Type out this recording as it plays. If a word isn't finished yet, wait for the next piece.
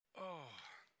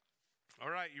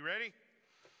right, you ready?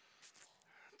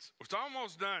 It's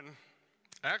almost done.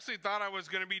 I actually thought I was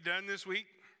going to be done this week.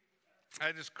 I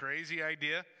had this crazy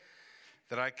idea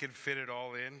that I could fit it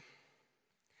all in.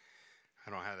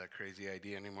 I don't have that crazy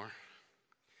idea anymore.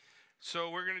 So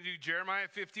we're going to do Jeremiah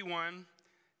 51,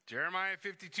 Jeremiah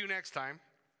 52 next time.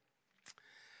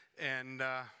 And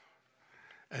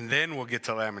then we'll get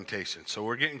to Lamentations. So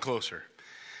we're getting closer.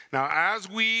 Now, as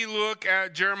we look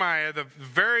at Jeremiah, the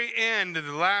very end of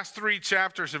the last three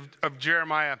chapters of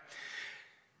Jeremiah,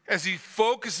 as he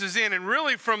focuses in, and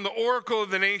really from the oracle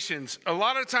of the nations, a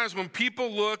lot of times when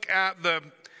people look at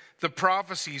the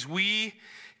prophecies, we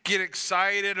get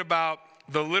excited about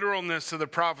the literalness of the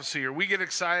prophecy, or we get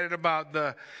excited about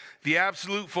the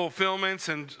absolute fulfillments,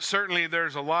 and certainly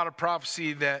there's a lot of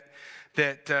prophecy that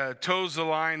toes the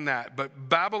line but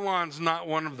Babylon's not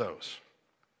one of those.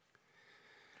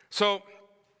 So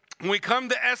when we come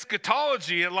to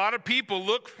eschatology, a lot of people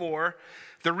look for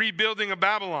the rebuilding of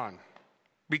Babylon,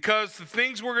 because the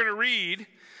things we're going to read,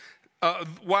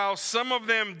 while some of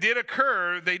them did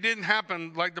occur, they didn't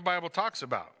happen like the Bible talks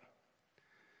about.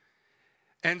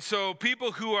 And so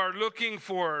people who are looking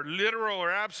for literal or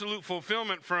absolute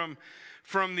fulfillment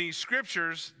from these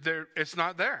scriptures, it's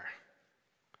not there.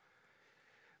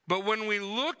 But when we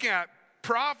look at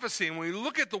prophecy and we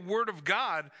look at the Word of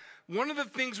God, one of the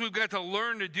things we've got to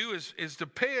learn to do is to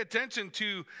pay attention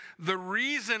to the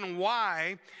reason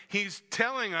why he's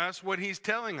telling us what he's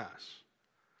telling us.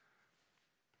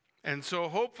 And so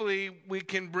hopefully we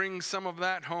can bring some of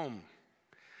that home.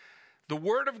 The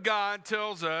Word of God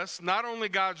tells us not only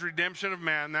God's redemption of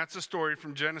man, that's a story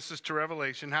from Genesis to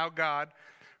Revelation, how God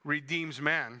redeems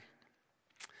man,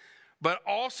 but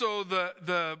also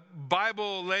the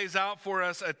Bible lays out for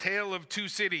us a tale of two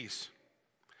cities.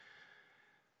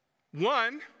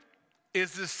 One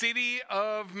is the city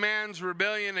of man's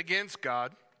rebellion against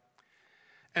God,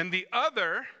 and the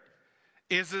other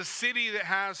is a city that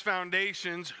has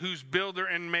foundations whose builder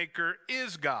and maker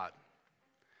is God.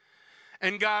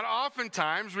 And God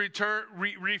oftentimes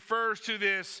refers to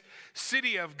this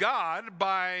city of God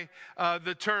by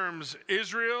the terms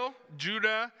Israel,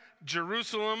 Judah,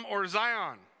 Jerusalem, or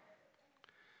Zion.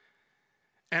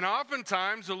 And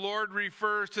oftentimes the Lord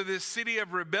refers to this city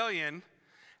of rebellion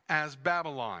as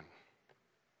Babylon.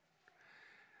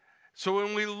 So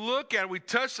when we look at it, we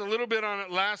touched a little bit on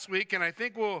it last week, and I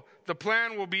think the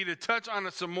plan will be to touch on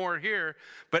it some more here.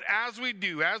 But as we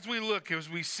look, as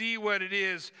we see what it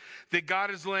is that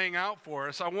God is laying out for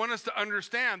us, I want us to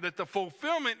understand that the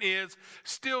fulfillment is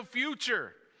still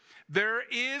future. There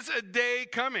is a day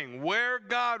coming where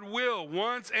God will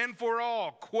once and for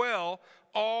all quell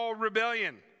all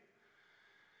rebellion.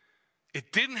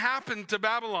 It didn't happen to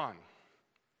Babylon.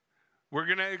 We're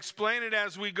going to explain it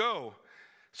as we go.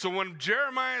 So when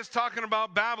Jeremiah is talking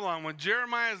about Babylon, when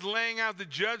Jeremiah is laying out the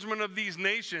judgment of these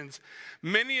nations,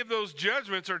 many of those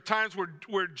judgments are times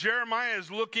where Jeremiah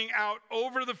is looking out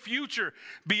over the future,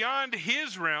 beyond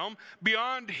his realm,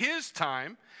 beyond his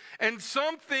time. And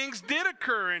some things did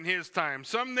occur in his time.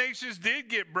 Some nations did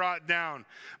get brought down.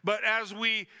 But as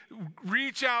we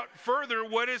reach out further,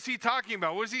 what is he talking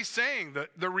about? What is he saying?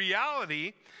 The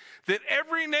reality that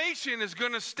every nation is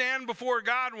going to stand before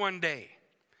God one day.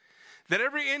 That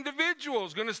every individual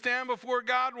is going to stand before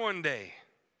God one day.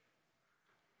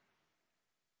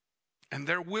 And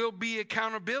there will be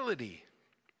accountability.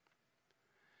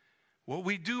 What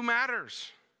we do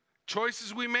matters.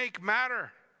 Choices we make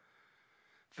matter.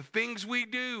 The things we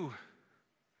do,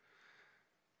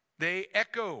 they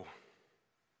echo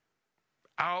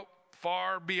out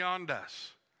far beyond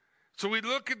us. So we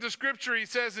look at the scripture, he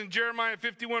says in Jeremiah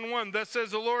 51:1, thus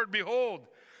says the Lord, behold,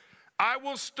 I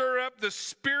will stir up the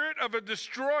spirit of a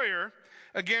destroyer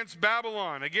against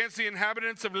Babylon, against the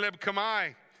inhabitants of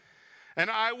Leb-Kamai.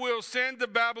 And I will send to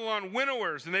Babylon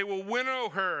winnowers, and they will winnow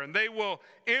her, and they will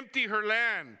empty her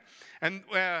land. And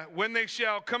when they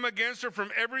shall come against her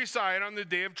from every side on the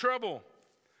day of trouble.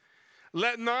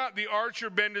 Let not the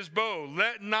archer bend his bow.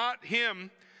 Let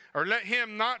him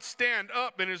not stand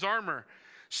up in his armor.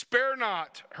 Spare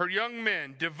not her young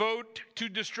men. Devote to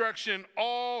destruction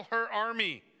all her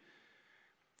army.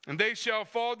 And they shall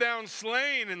fall down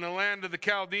slain in the land of the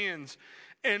Chaldeans,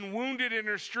 and wounded in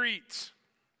her streets.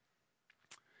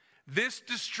 This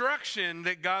destruction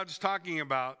that God's talking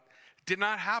about did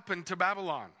not happen to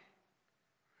Babylon.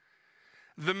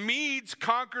 The Medes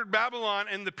conquered Babylon,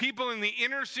 and the people in the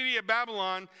inner city of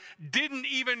Babylon didn't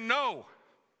even know.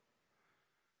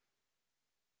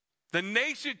 The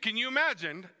nation, can you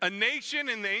imagine a nation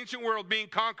in the ancient world being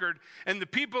conquered and the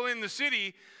people in the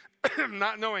city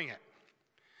not knowing it?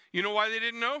 You know why they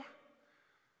didn't know?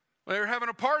 Well, they were having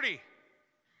a party.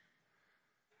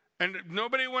 And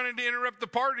nobody wanted to interrupt the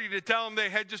party to tell them they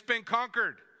had just been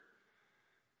conquered.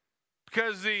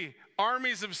 Because the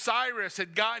armies of Cyrus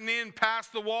had gotten in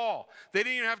past the wall. They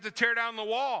didn't even have to tear down the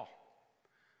wall.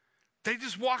 They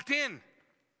just walked in.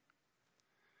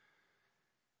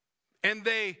 And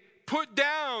they put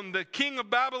down the king of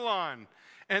Babylon.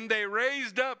 And they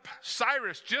raised up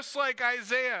Cyrus, just like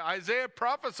Isaiah. Isaiah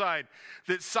prophesied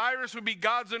that Cyrus would be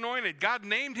God's anointed. God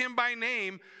named him by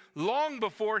name long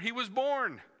before he was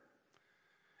born.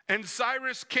 And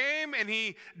Cyrus came and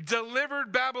he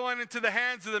delivered Babylon into the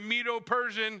hands of the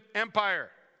Medo-Persian Empire.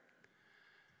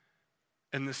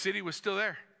 And the city was still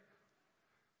there.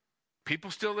 People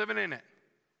still living in it.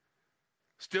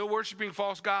 Still worshiping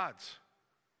false gods.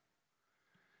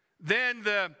 Then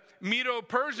the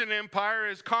Medo-Persian Empire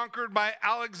is conquered by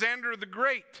Alexander the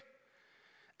Great.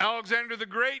 Alexander the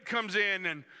Great comes in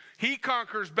and he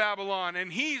conquers Babylon,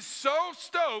 and he's so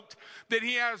stoked that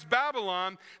he has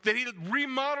Babylon that he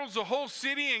remodels the whole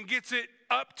city and gets it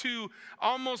up to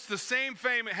almost the same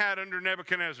fame it had under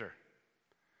Nebuchadnezzar.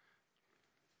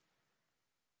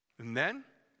 And then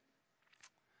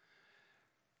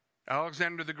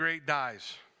Alexander the Great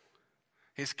dies.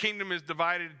 His kingdom is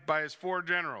divided by his 4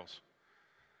 generals.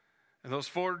 And those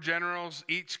 4 generals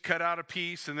each cut out a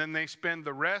piece, and then they spend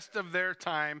the rest of their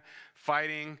time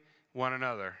fighting one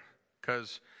another.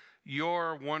 Because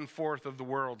your 1/4 of the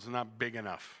world's not big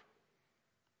enough.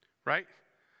 Right?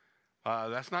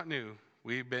 That's not new.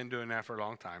 We've been doing that for a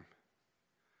long time.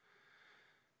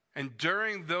 And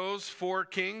during those 4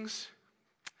 kings,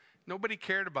 nobody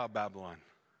cared about Babylon.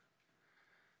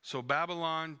 So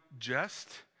Babylon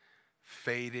just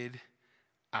faded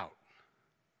out.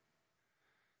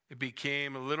 It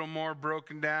became a little more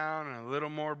broken down and a little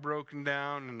more broken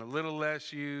down and a little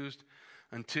less used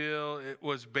until it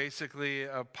was basically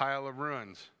a pile of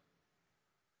ruins.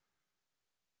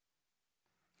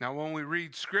 Now, when we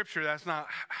read Scripture, that's not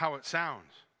how it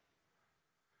sounds.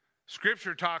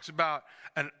 Scripture talks about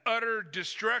an utter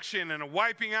destruction and a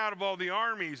wiping out of all the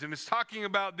armies, and it's talking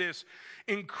about this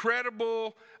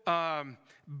incredible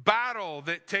battle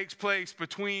that takes place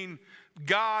between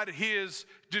God, his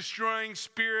destroying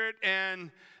spirit, and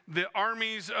the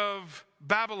armies of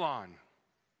Babylon.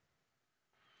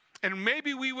 And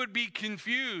maybe we would be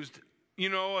confused,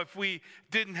 if we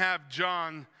didn't have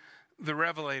John the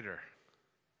Revelator.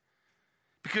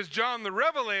 Because John the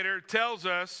Revelator tells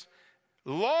us,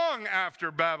 long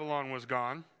after Babylon was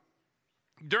gone,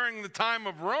 during the time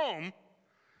of Rome,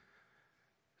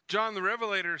 John the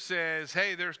Revelator says,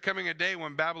 hey, there's coming a day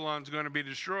when Babylon's going to be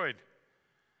destroyed.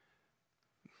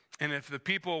 And if the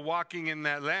people walking in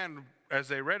that land, as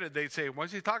they read it, they'd say,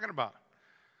 what's he talking about?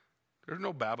 There's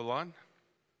no Babylon.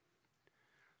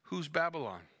 Who's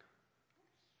Babylon?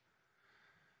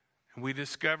 And we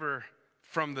discover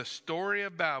from the story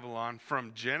of Babylon,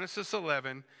 from Genesis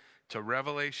 11 to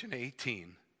Revelation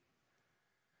 18,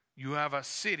 you have a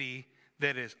city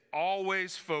that is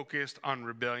always focused on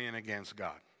rebellion against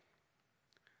God.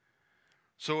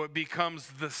 So it becomes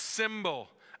the symbol,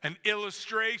 an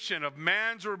illustration of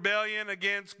man's rebellion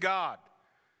against God.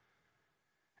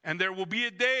 And there will be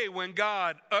a day when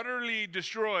God utterly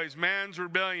destroys man's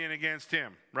rebellion against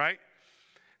him, right?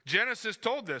 Genesis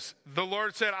told this. The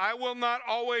Lord said, I will not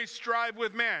always strive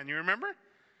with man. You remember?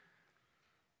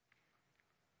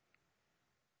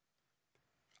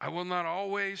 I will not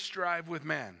always strive with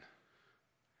man.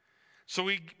 So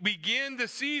we begin to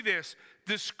see this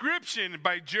description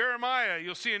by Jeremiah.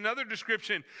 You'll see another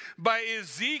description by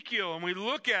Ezekiel, and we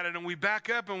look at it and we back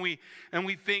up and we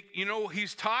think,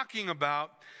 he's talking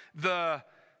about the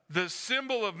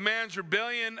symbol of man's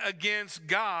rebellion against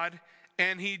God,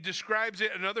 and he describes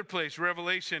it another place,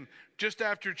 Revelation, just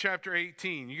after chapter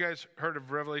 18. You guys heard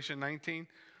of Revelation 19?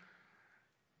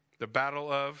 The battle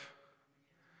of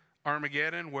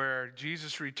Armageddon, where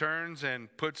Jesus returns and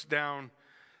puts down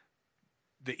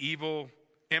the evil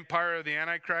empire of the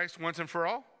Antichrist once and for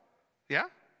all? Yeah?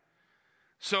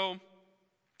 So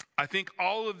I think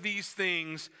all of these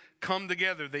things come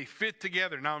together. They fit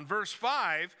together. Now in verse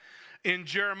 5 in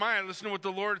Jeremiah, listen to what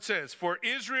the Lord says. For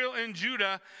Israel and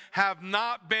Judah have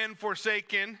not been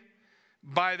forsaken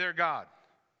by their God.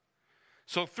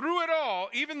 So through it all,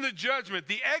 even the judgment,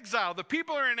 the exile, the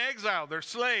people are in exile, they're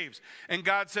slaves. And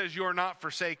God says, you're not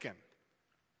forsaken.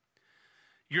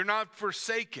 You're not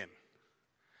forsaken.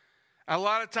 A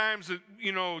lot of times,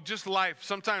 just life,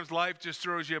 sometimes life just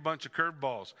throws you a bunch of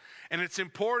curveballs. And it's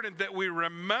important that we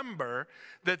remember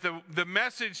that the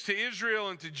message to Israel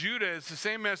and to Judah is the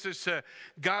same message to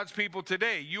God's people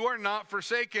today. You are not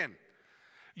forsaken.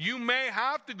 You may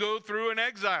have to go through an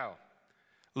exile.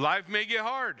 Life may get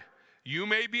hard. You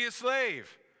may be a slave.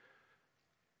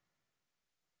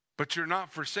 but you're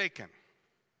not forsaken.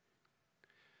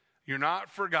 You're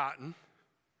not forgotten.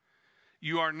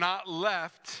 You are not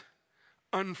left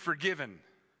unforgiven.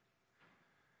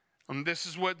 And this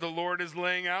is what the Lord is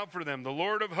laying out for them. The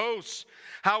Lord of hosts.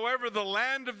 However, the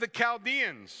land of the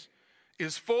Chaldeans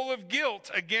is full of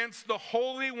guilt against the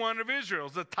Holy One of Israel.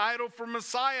 It's the title for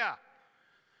Messiah.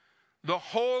 The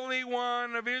Holy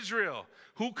One of Israel.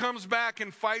 Who comes back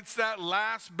and fights that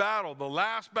last battle? The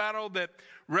last battle that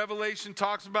Revelation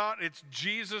talks about, it's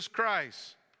Jesus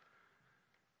Christ.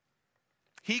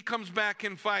 He comes back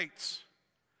and fights.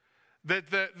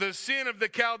 That the sin of the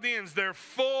Chaldeans, they're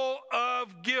full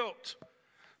of guilt.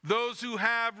 Those who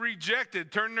have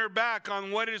rejected, turned their back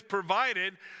on what is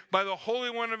provided by the Holy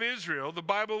One of Israel. The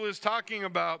Bible is talking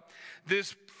about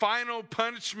this final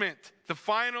punishment, the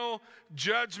final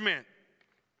judgment.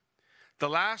 The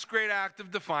last great act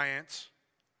of defiance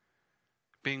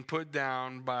being put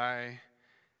down by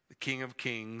the King of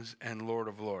Kings and Lord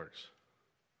of Lords.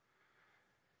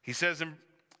 He says,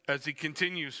 as he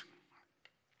continues,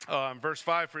 verse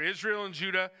 5, for Israel and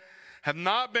Judah have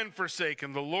not been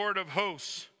forsaken, the Lord of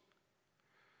hosts.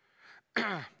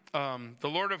 The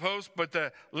Lord of hosts, but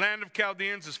the land of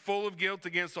Chaldeans is full of guilt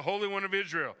against the Holy One of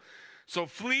Israel. So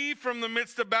flee from the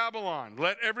midst of Babylon.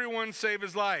 Let everyone save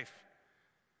his life.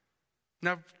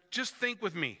 Now, just think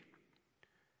with me.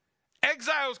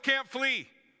 Exiles can't flee.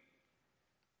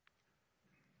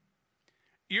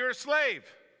 You're a slave.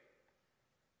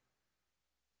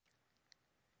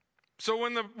 So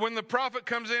when the prophet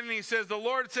comes in and he says, the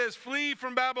Lord says, flee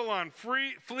from Babylon,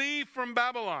 flee from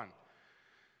Babylon.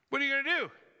 What are you going to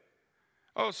do?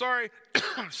 Oh, sorry,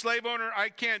 slave owner, I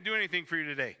can't do anything for you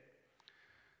today.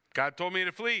 God told me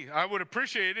to flee. I would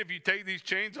appreciate it if you take these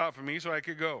chains off of me so I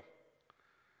could go.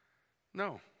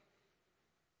 No,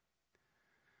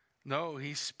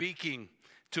 he's speaking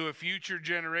to a future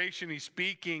generation. He's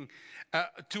speaking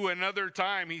to another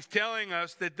time. He's telling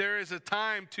us that there is a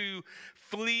time to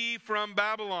flee from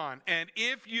Babylon. And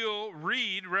if you'll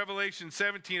read Revelation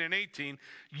 17 and 18,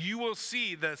 you will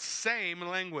see the same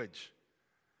language.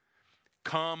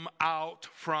 Come out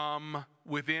from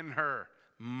within her,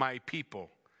 my people,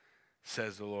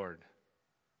 says the Lord.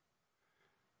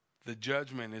 The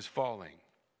judgment is falling.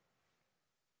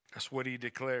 That's what he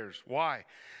declares. Why?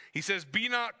 He says, be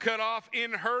not cut off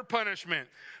in her punishment,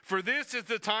 for this is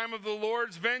the time of the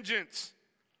Lord's vengeance.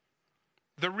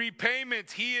 The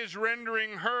repayment he is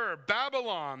rendering her.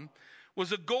 Babylon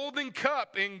was a golden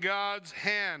cup in God's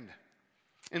hand,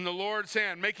 in the Lord's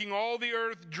hand, making all the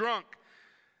earth drunk.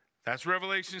 That's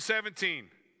Revelation 17.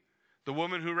 The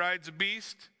woman who rides a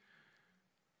beast.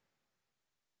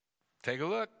 Take a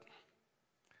look.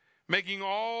 Making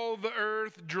all the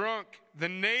earth drunk. The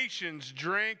nations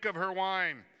drank of her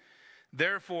wine.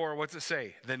 Therefore, what's it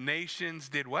say? The nations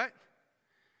did what?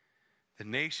 The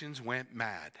nations went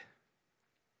mad.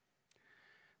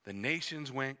 The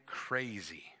nations went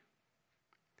crazy.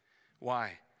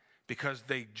 Why? Because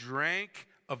they drank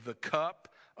of the cup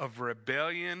of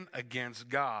rebellion against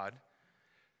God,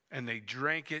 and they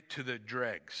drank it to the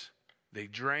dregs. They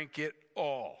drank it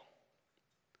all.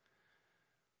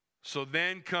 So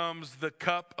then comes the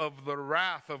cup of the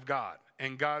wrath of God.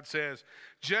 And God says,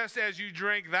 just as you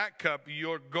drank that cup,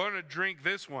 you're going to drink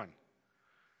this one.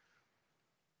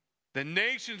 The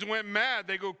nations went mad.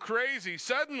 They go crazy.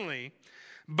 Suddenly,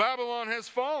 Babylon has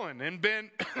fallen and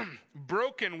been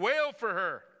broken. Wail for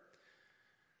her.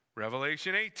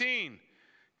 Revelation 18.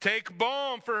 Take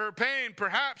balm for her pain.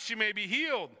 Perhaps she may be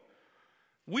healed.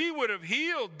 We would have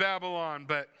healed Babylon,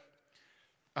 but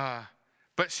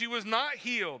she was not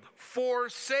healed.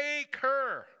 Forsake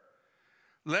her.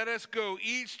 Let us go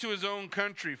each to his own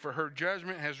country, for her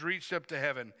judgment has reached up to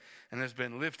heaven and has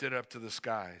been lifted up to the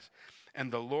skies.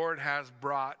 And the Lord has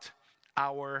brought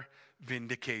our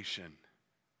vindication.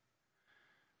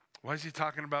 Why is he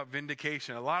talking about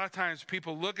vindication? A lot of times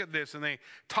people look at this and they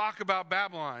talk about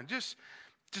Babylon. Just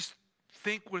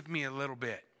think with me a little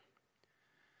bit.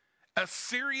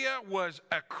 Assyria was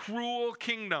a cruel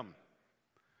kingdom.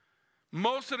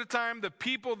 Most of the time, the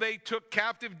people they took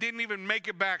captive didn't even make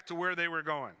it back to where they were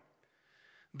going.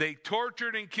 They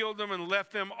tortured and killed them and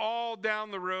left them all down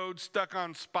the road stuck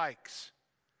on spikes.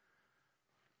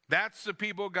 That's the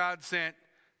people God sent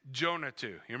Jonah to.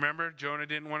 You remember? Jonah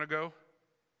didn't want to go.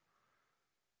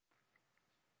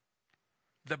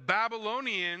 The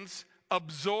Babylonians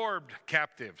absorbed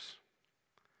captives.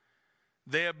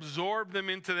 They absorbed them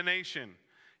into the nation.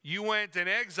 You went in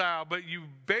exile, but you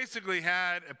basically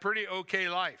had a pretty okay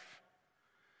life.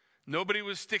 Nobody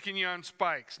was sticking you on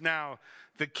spikes. Now,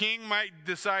 The king might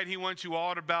decide he wants you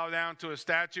all to bow down to a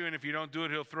statue, and if you don't do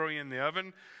it, he'll throw you in the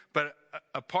oven. But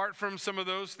apart from some of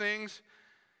those things,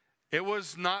 it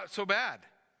was not so bad.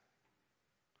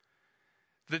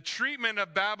 The treatment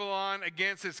of Babylon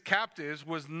against its captives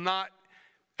was not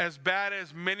as bad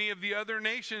as many of the other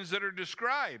nations that are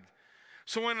described.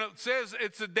 So when it says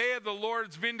it's the day of the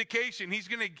Lord's vindication,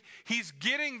 he's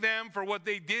getting them for what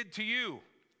they did to you.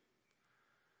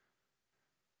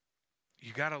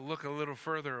 You got to look a little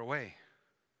further away.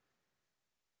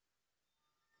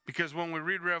 Because when we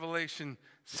read Revelation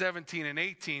 17 and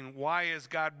 18, why is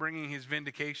God bringing his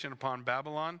vindication upon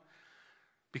Babylon?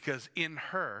 Because in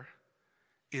her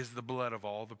is the blood of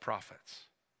all the prophets.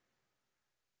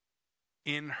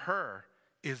 In her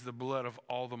is the blood of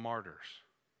all the martyrs.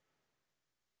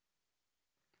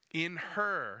 In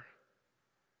her,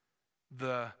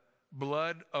 the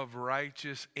blood of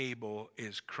righteous Abel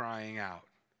is crying out.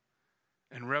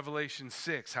 In Revelation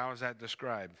 6, how is that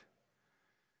described?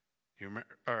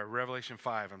 Or Revelation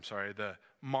 5, the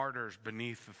martyrs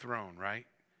beneath the throne, right?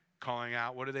 Calling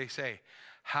out, what do they say?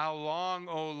 How long,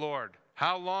 O Lord?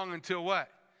 How long until what?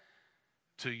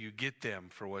 Till you get them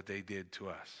for what they did to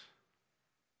us.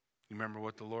 You remember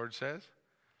what the Lord says?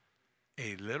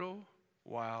 A little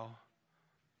while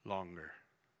longer.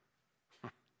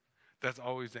 That's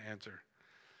always the answer.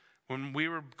 When we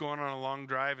were going on a long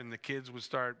drive and the kids would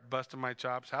start busting my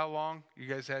chops, how long? You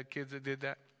guys had kids that did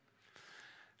that?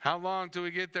 How long till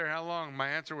we get there? How long? My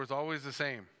answer was always the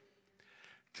same.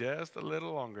 Just a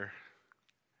little longer.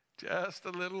 Just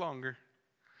a little longer.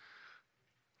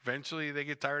 Eventually they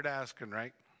get tired of asking,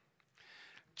 right?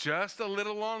 Just a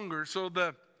little longer. So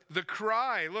the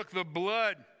cry, look, the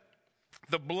blood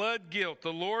guilt.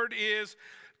 The Lord is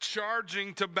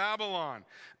charging to Babylon.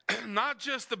 Not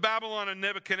just the Babylon of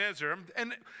Nebuchadnezzar.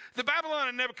 And the Babylon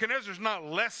of Nebuchadnezzar is not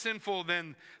less sinful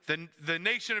than the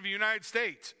nation of the United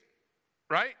States,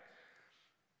 right?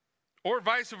 Or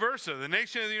vice versa. The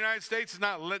nation of the United States is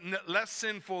not less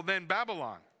sinful than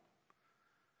Babylon.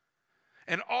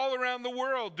 And all around the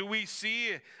world, do we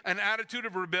see an attitude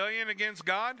of rebellion against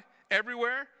God?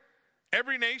 Everywhere?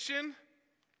 Every nation?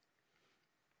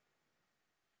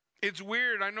 It's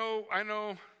weird. I know.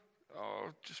 Oh,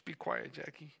 just be quiet,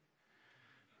 Jackie.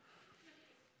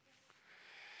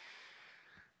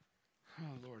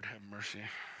 Oh, Lord, have mercy.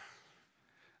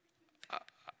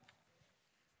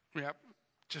 Yep,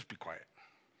 just be quiet.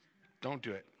 Don't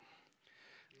do it.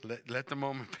 Let the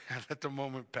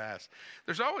moment pass.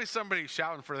 There's always somebody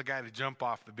shouting for the guy to jump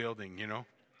off the building, you know.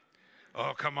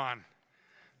 Oh, come on.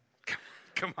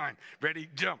 Come on. Ready?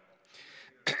 Jump.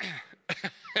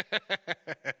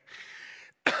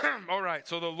 All right,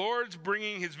 so the Lord's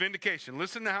bringing his vindication.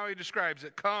 Listen to how he describes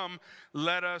it. Come,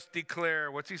 let us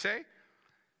declare, what's he say?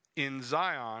 In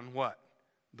Zion, what?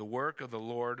 The work of the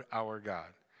Lord our God.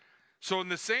 So in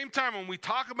the same time, when we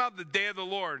talk about the day of the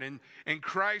Lord and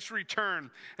Christ's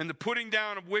return and the putting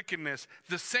down of wickedness,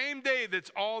 the same day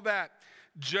that's all that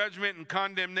judgment and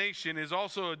condemnation is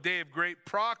also a day of great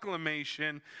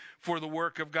proclamation for the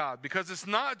work of God. Because it's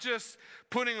not just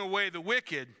putting away the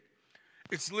wicked,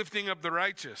 it's lifting up the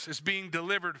righteous. It's being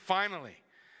delivered finally.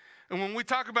 And when we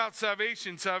talk about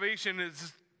salvation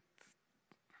is,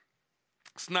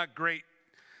 it's not great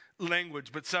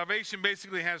language, but salvation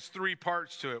basically has three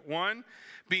parts to it. One,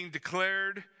 being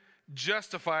declared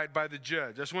justified by the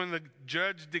judge. That's when the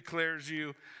judge declares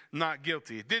you not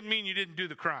guilty. It didn't mean you didn't do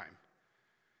the crime.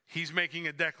 He's making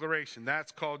a declaration.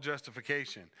 That's called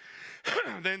justification.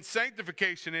 Then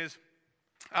sanctification is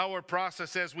our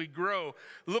process as we grow,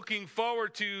 looking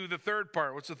forward to the third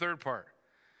part. What's the third part?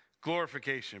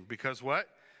 Glorification. Because what?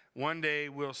 One day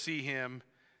we'll see him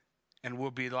and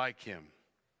we'll be like him.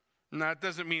 Now, that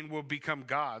doesn't mean we'll become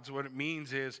gods. What it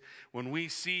means is when we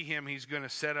see him, he's going to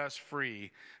set us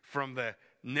free from the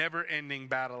never-ending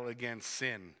battle against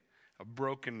sin, of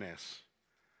brokenness.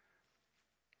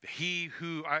 He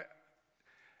who, I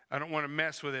don't want to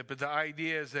mess with it, but the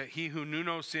idea is that he who knew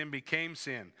no sin became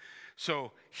sin.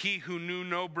 So he who knew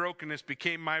no brokenness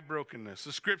became my brokenness.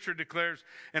 The scripture declares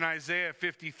in Isaiah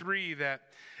 53 that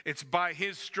it's by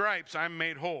his stripes I'm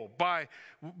made whole. By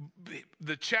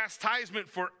the chastisement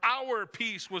for our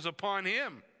peace was upon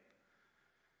him.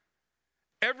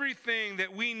 Everything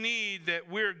that we need that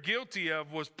we're guilty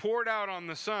of was poured out on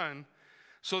the Son,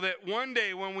 so that one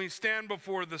day when we stand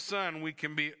before the Son, we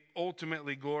can be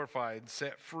ultimately glorified,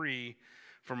 set free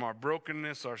from our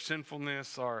brokenness, our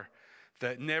sinfulness,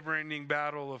 that never-ending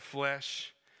battle of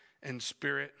flesh and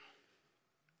spirit.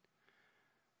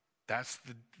 That's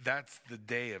the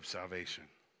day of salvation.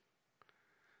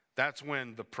 That's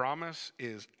when the promise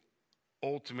is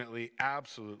ultimately,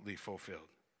 absolutely fulfilled.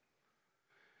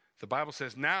 The Bible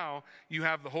says now you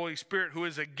have the Holy Spirit, who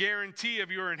is a guarantee of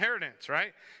your inheritance,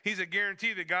 right? He's a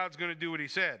guarantee that God's going to do what he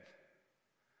said.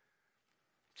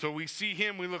 So we see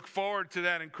him, we look forward to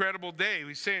that incredible day.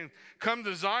 He's saying, come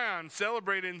to Zion,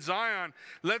 celebrate in Zion.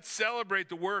 Let's celebrate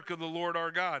the work of the Lord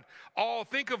our God.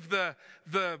 Think of the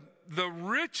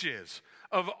riches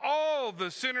of all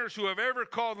the sinners who have ever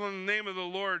called on the name of the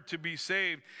Lord to be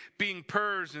saved, being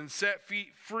purged and set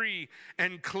free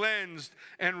and cleansed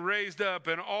and raised up,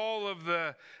 and all of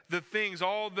the things,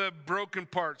 all the broken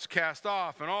parts cast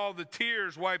off, and all the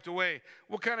tears wiped away.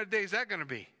 What kind of day is that going to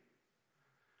be?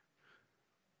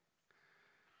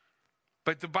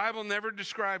 But the Bible never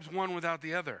describes one without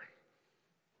the other,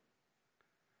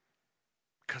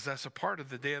 because that's a part of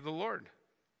the day of the Lord.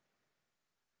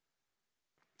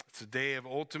 It's a day of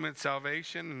ultimate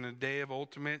salvation and a day of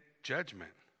ultimate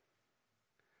judgment.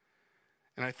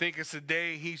 And I think it's a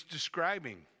day he's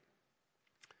describing.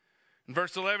 In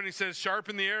verse 11 he says,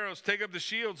 sharpen the arrows, take up the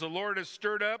shields. The Lord has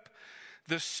stirred up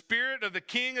the spirit of the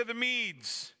king of the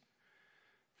Medes.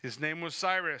 His name was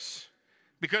Cyrus.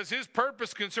 Because his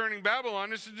purpose concerning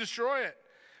Babylon is to destroy it.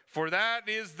 For that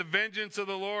is the vengeance of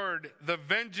the Lord, the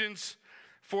vengeance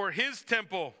for his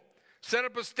temple. Set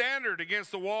up a standard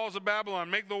against the walls of Babylon.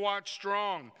 Make the watch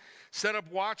strong. Set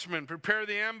up watchmen. Prepare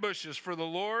the ambushes. For the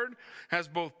Lord has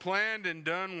both planned and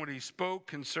done what he spoke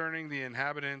concerning the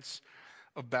inhabitants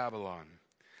of Babylon.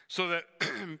 So that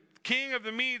king of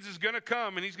the Medes is going to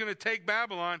come and he's going to take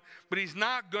Babylon, but he's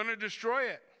not going to destroy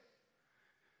it.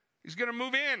 He's going to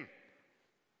move in.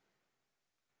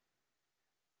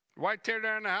 Why tear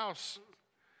down the house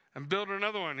and build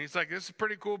another one? He's like, this is a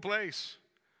pretty cool place.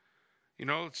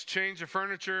 Let's change the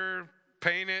furniture,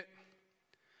 paint it.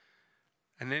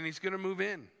 And then he's going to move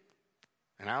in.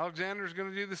 And Alexander's going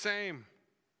to do the same.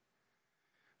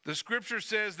 The scripture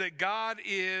says that God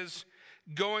is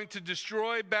going to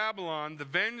destroy Babylon. The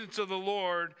vengeance of the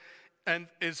Lord and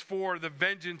is for the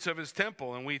vengeance of his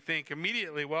temple. And we think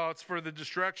immediately, well, it's for the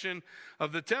destruction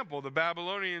of the temple. The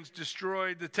Babylonians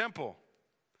destroyed the temple.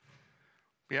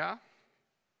 Yeah?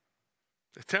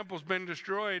 The temple's been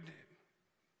destroyed.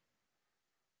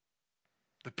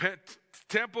 The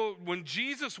temple, when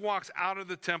Jesus walks out of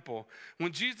the temple,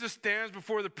 when Jesus stands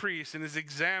before the priest and is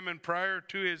examined prior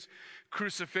to his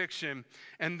crucifixion,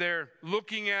 and they're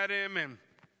looking at him and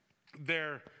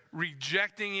they're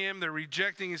rejecting him, they're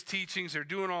rejecting his teachings, they're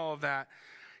doing all of that,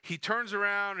 he turns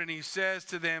around and he says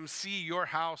to them, see, your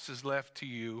house is left to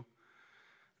you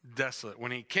desolate.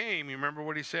 When he came, you remember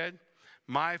what he said?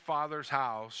 My Father's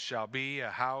house shall be a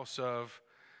house of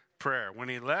prayer. When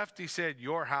he left, he said,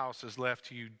 your house is left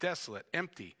to you desolate,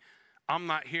 empty. I'm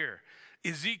not here.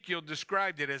 Ezekiel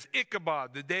described it as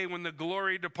Ichabod, the day when the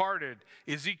glory departed.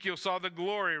 Ezekiel saw the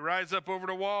glory rise up over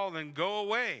the wall and go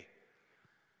away.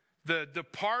 The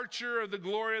departure of the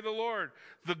glory of the Lord.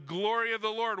 The glory of the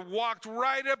Lord walked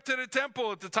right up to the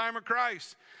temple at the time of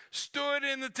Christ, stood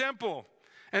in the temple.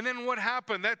 And then what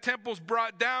happened? That temple's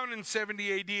brought down in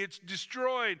 70 AD. It's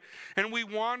destroyed. And we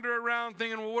wander around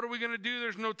thinking, well, what are we going to do?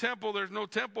 There's no temple. There's no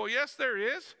temple. Yes, there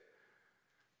is.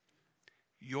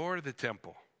 You're the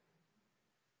temple.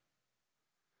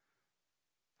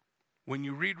 When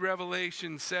you read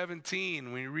Revelation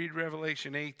 17, when you read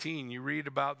Revelation 18, you read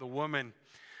about the woman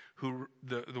who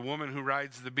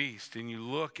rides the beast. And you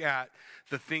look at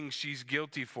the things she's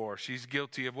guilty for. She's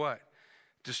guilty of what?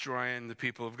 Destroying the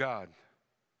people of God.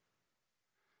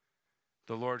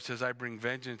 The Lord says, I bring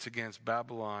vengeance against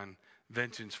Babylon,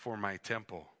 vengeance for my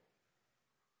temple.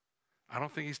 I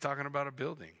don't think he's talking about a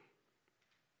building.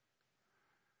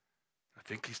 I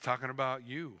think he's talking about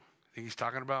you. I think he's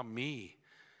talking about me.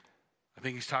 I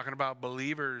think he's talking about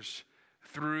believers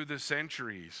through the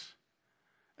centuries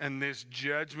and this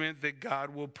judgment that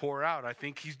God will pour out. I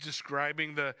think he's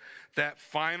describing that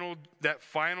final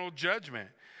judgment.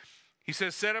 He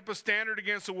says, set up a standard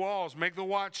against the walls, make the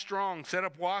watch strong, set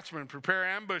up watchmen, prepare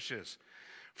ambushes.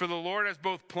 For the Lord has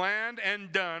both planned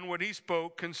and done what he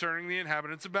spoke concerning the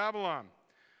inhabitants of Babylon.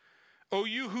 O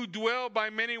you who dwell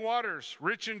by many waters,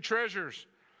 rich in treasures,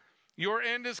 your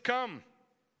end is come.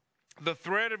 The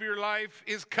thread of your life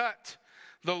is cut.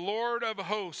 The Lord of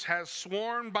hosts has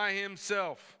sworn by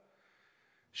himself,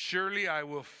 surely I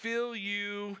will fill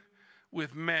you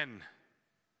with men,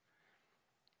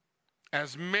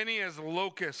 as many as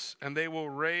locusts, and they will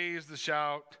raise the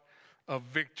shout of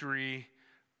victory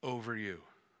over you.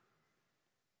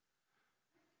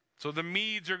 So the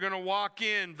Medes are going to walk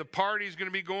in. The party's going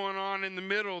to be going on in the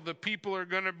middle. The people are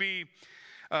going to be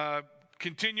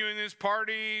continuing this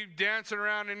party, dancing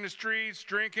around in the streets,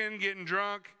 drinking, getting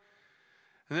drunk.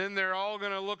 And then they're all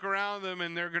going to look around them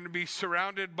and they're going to be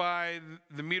surrounded by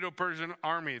the Medo-Persian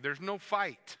army. There's no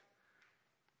fight.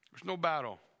 There's no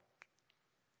battle.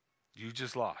 You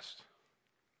just lost.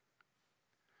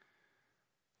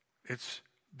 It's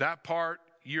that part,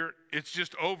 it's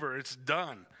just over. It's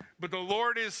done. But the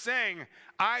Lord is saying,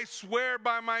 I swear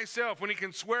by myself. When he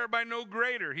can swear by no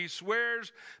greater, he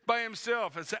swears by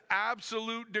himself. It's an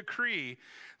absolute decree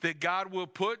that God will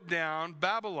put down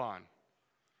Babylon.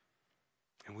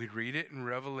 And we read it in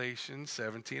Revelation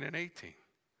 17 and 18.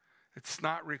 It's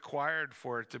not required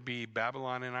for it to be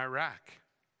Babylon in Iraq.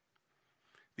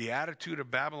 The attitude of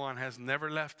Babylon has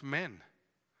never left men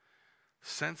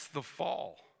since the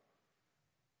fall.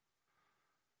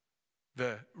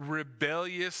 The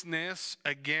rebelliousness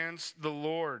against the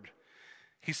Lord.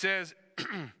 He says,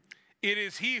 it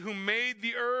is he who made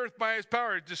the earth by his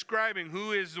power. Describing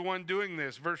who is the one doing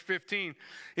this. Verse 15.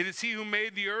 It is he who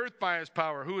made the earth by his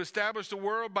power, who established the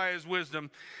world by his wisdom,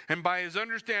 and by his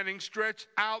understanding stretched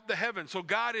out the heavens. So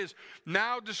God is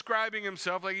now describing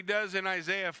himself like he does in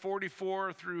Isaiah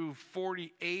 44 through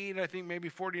 48, I think maybe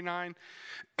 49.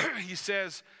 He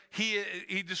says,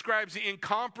 he describes the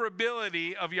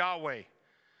incomparability of Yahweh.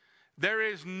 There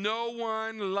is no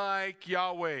one like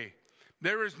Yahweh.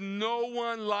 There is no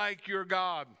one like your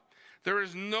God. There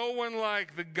is no one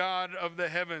like the God of the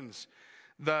heavens,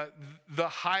 the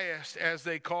highest as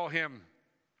they call him.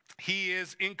 He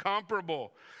is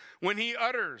incomparable. When he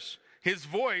utters his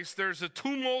voice, there's a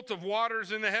tumult of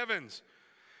waters in the heavens.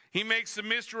 He makes the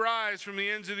mist rise from the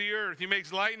ends of the earth. He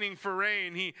makes lightning for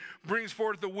rain. He brings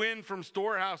forth the wind from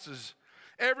storehouses.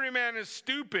 Every man is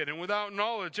stupid and without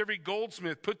knowledge. Every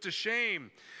goldsmith put to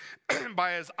shame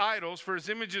by his idols, for his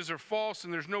images are false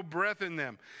and there's no breath in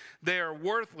them. They are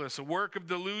worthless, a work of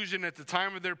delusion. At the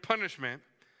time of their punishment,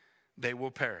 they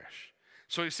will perish.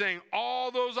 So he's saying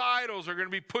all those idols are going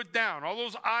to be put down. All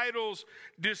those idols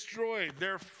destroyed.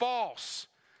 They're false.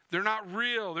 They're not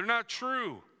real. They're not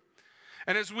true.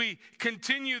 And as we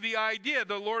continue the idea,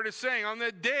 the Lord is saying on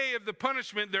the day of the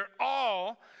punishment, they're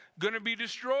all going to be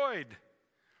destroyed.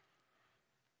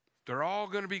 They're all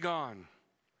going to be gone.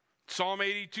 Psalm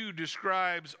 82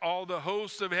 describes all the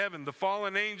hosts of heaven, the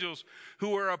fallen angels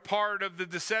who are a part of the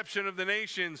deception of the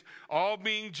nations, all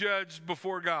being judged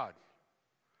before God.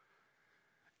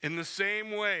 In the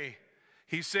same way,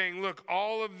 he's saying, look,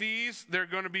 all of these, they're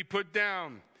going to be put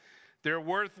down. They're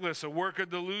worthless, a work of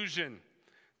delusion.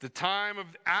 At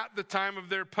the time of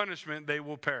their punishment, they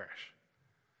will perish.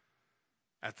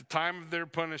 At the time of their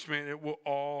punishment, it will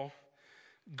all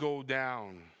go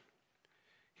down.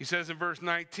 He says in verse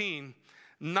 19,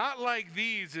 not like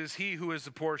these is he who is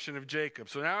the portion of Jacob.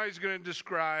 So now he's going to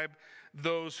describe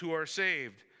those who are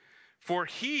saved. For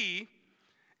he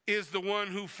is the one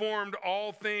who formed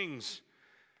all things,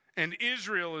 and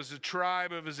Israel is the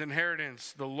tribe of his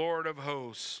inheritance. The Lord of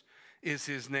hosts is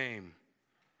his name.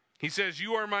 He says,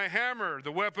 you are my hammer,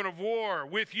 the weapon of war.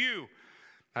 With you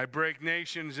I break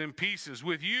nations in pieces.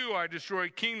 With you I destroy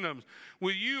kingdoms.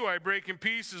 With you I break in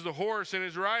pieces the horse and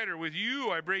his rider. With you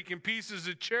I break in pieces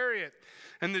the chariot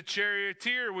and the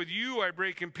charioteer. With you I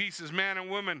break in pieces man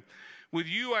and woman. With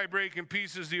you I break in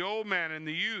pieces the old man and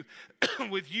the youth.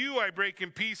 With you I break in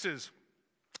pieces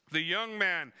the young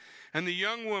man and the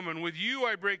young woman. With you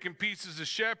I break in pieces the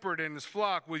shepherd and his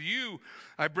flock. With you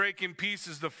I break in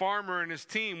pieces the farmer and his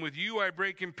team. With you I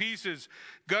break in pieces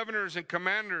governors and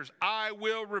commanders. I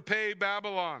will repay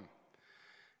Babylon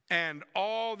and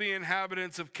all the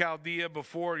inhabitants of Chaldea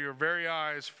before your very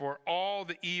eyes for all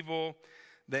the evil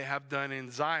they have done in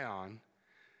Zion,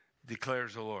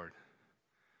 declares the Lord.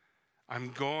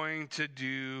 I'm going to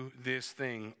do this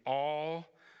thing. All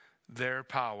their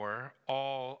power,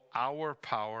 all our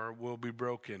power will be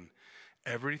broken.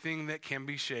 Everything that can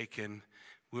be shaken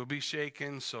will be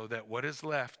shaken, so that what is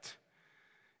left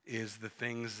is the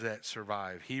things that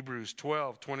survive. Hebrews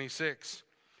 12:26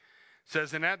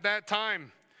 says, and at that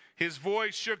time his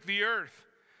voice shook the earth,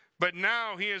 but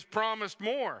now he has promised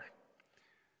more.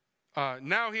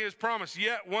 Now he has promised,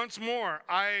 yet once more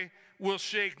I will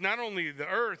shake not only the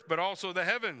earth, but also the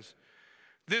heavens.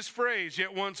 This phrase,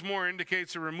 yet once more,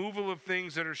 indicates a removal of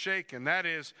things that are shaken. That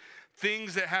is,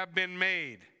 things that have been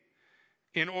made,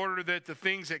 in order that the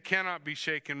things that cannot be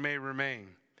shaken may remain.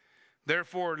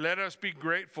 Therefore, let us be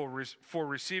grateful for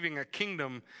receiving a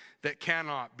kingdom that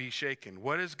cannot be shaken.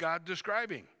 What is God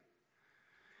describing?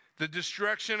 The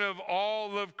destruction of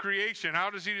all of creation. How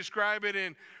does he describe it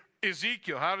in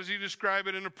Ezekiel? How does he describe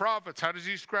it in the prophets? How does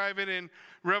he describe it in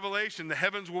Revelation? The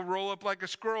heavens will roll up like a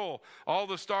scroll. All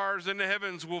the stars in the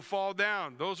heavens will fall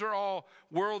down. Those are all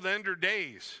world ender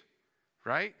days,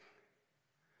 right?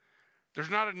 There's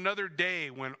not another day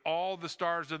when all the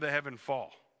stars of the heaven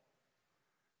fall.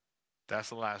 That's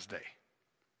the last day.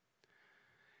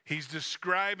 He's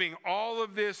describing all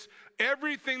of this,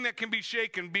 everything that can be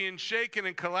shaken, being shaken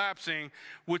and collapsing,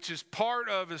 which is part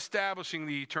of establishing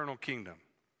the eternal kingdom.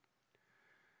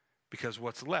 Because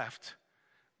what's left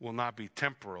will not be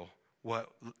temporal. What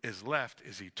is left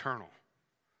is eternal.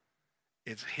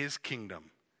 It's his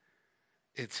kingdom.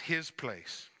 It's his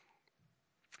place.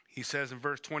 He says in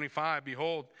verse 25,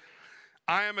 behold,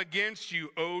 I am against you,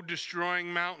 O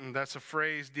destroying mountain. That's a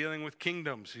phrase dealing with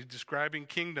kingdoms. He's describing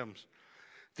kingdoms.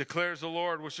 Declares the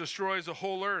Lord, which destroys the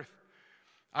whole earth.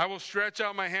 I will stretch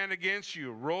out my hand against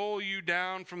you, roll you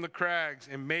down from the crags,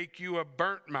 and make you a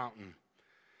burnt mountain.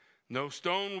 No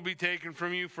stone will be taken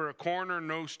from you for a corner,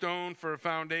 no stone for a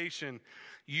foundation.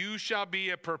 You shall be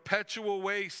a perpetual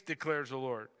waste, declares the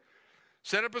Lord.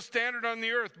 Set up a standard on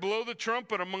the earth, blow the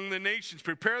trumpet among the nations,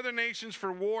 prepare the nations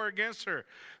for war against her.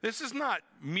 This is not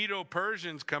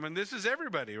Medo-Persians coming, this is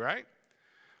everybody, right?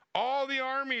 All the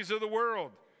armies of the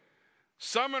world.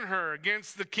 Summon her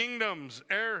against the kingdoms,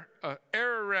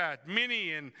 Ararat,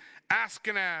 Minni, and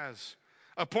Ashkenaz.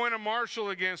 Appoint a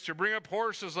marshal against her. Bring up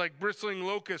horses like bristling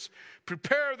locusts.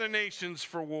 Prepare the nations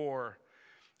for war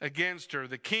against her.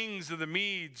 The kings of the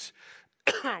Medes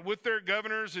with their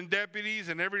governors and deputies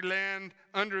and every land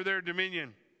under their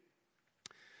dominion.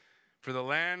 For the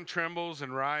land trembles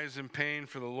and writhes in pain,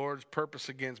 for the Lord's purpose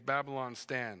against Babylon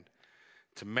stand,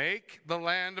 to make the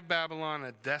land of Babylon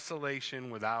a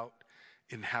desolation without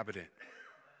inhabitant.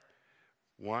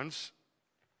 Once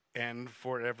and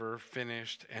forever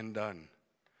finished and done.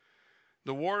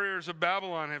 The warriors of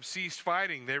Babylon have ceased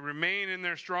fighting. They remain in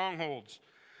their strongholds.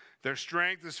 Their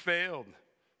strength has failed.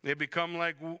 They become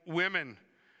like women.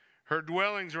 Her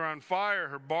dwellings are on fire.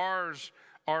 Her bars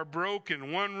are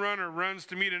broken. One runner runs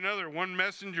to meet another. One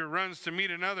messenger runs to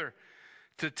meet another,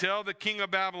 to tell the king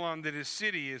of Babylon that his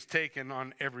city is taken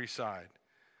on every side.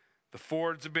 The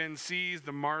fords have been seized,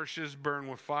 the marshes burn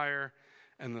with fire,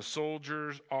 and the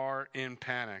soldiers are in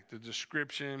panic. The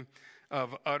description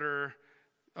of utter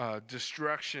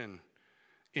destruction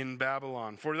in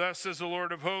Babylon. For thus says the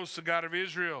Lord of hosts, the God of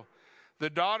Israel, the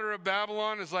daughter of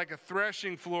Babylon is like a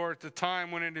threshing floor at the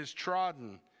time when it is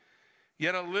trodden.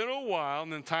 Yet a little while,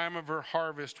 and the time of her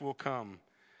harvest will come.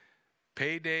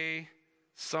 Payday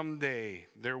someday.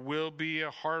 There will be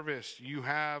a harvest. You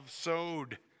have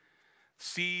sowed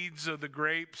seeds of the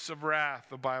grapes of wrath,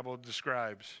 the Bible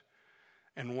describes.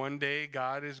 And one day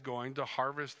God is going to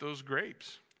harvest those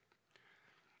grapes.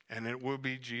 And it will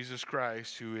be Jesus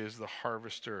Christ who is the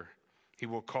harvester. He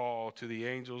will call to the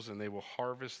angels and they will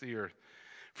harvest the earth.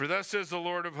 For thus says the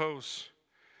Lord of hosts,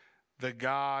 the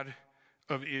God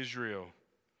of Israel.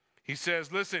 He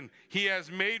says, listen, he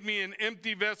has made me an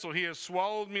empty vessel. He has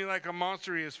swallowed me like a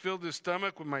monster. He has filled his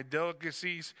stomach with my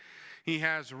delicacies. He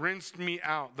has rinsed me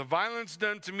out. The violence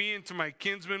done to me and to my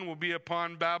kinsmen will be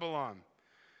upon Babylon.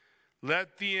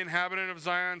 Let the inhabitant of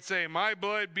Zion say, my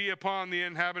blood be upon the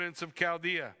inhabitants of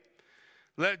Chaldea.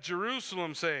 Let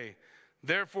Jerusalem say,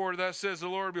 therefore thus says the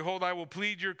Lord, behold, I will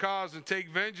plead your cause and take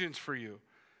vengeance for you.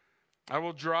 I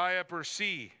will dry up her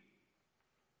sea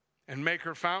and make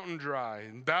her fountain dry.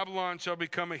 And Babylon shall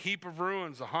become a heap of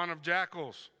ruins, a haunt of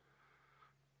jackals,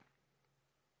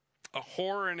 a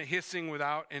horror and a hissing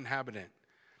without inhabitant.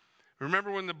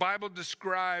 Remember, when the Bible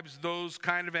describes those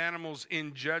kind of animals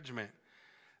in judgment,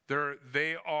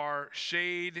 they are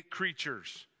shade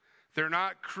creatures. They're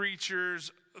not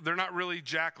creatures, they're not really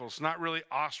jackals, not really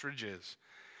ostriches.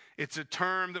 It's a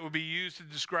term that would be used to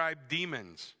describe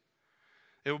demons.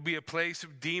 It will be a place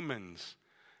of demons.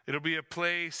 It'll be a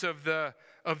place of the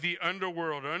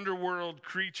underworld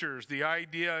creatures. The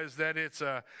idea is that it's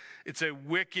a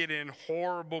wicked and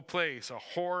horrible place, a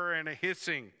horror and a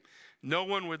hissing. No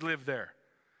one would live there,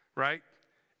 right?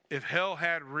 If hell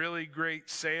had really great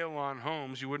sale on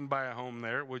homes, you wouldn't buy a home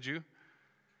there, would you?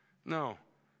 No.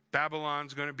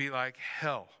 Babylon's going to be like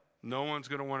hell. No one's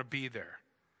going to want to be there.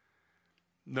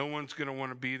 No one's going to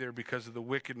want to be there because of the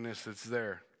wickedness that's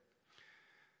there.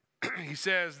 He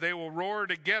says, they will roar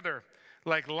together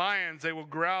like lions. They will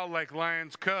growl like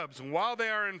lions' cubs. And while they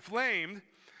are inflamed,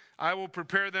 I will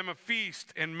prepare them a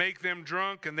feast and make them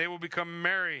drunk, and they will become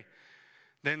merry.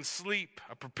 Then sleep,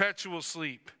 a perpetual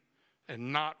sleep,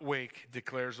 and not wake,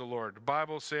 declares the Lord. The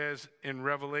Bible says in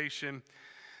Revelation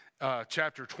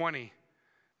chapter 20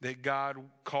 that God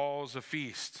calls a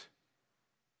feast.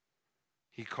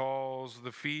 He calls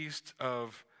the feast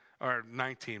of, or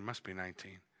 19, must be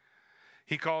 19.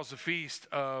 He calls the feast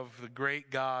of the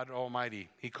great God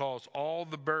Almighty. He calls all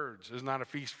the birds. It's not a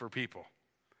feast for people.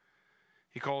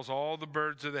 He calls all the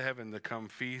birds of the heaven to come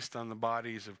feast on the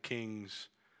bodies of kings,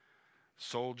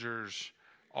 soldiers,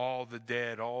 all the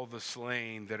dead, all the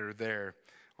slain that are there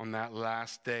on that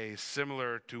last day,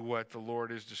 similar to what the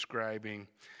Lord is describing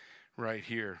right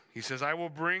here. He says, I will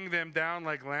bring them down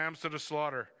like lambs to the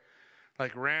slaughter,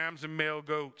 like rams and male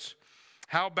goats.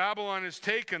 How Babylon is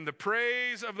taken, the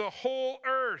praise of the whole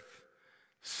earth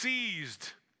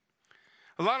seized.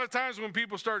 A lot of times when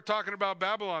people start talking about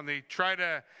Babylon, they try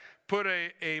to put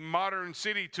a modern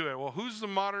city to it. Well, who's the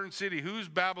modern city? Who's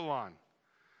Babylon?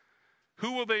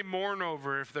 Who will they mourn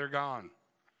over if they're gone?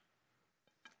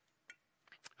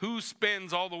 Who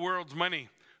spends all the world's money?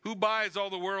 Who buys all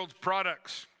the world's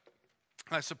products?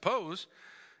 I suppose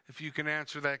if you can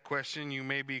answer that question, you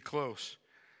may be close.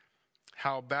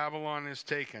 How Babylon is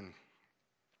taken.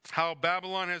 How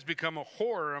Babylon has become a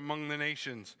horror among the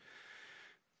nations.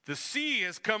 The sea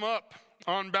has come up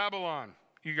on Babylon.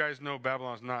 You guys know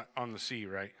Babylon's not on the sea,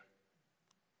 right?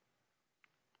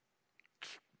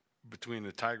 Between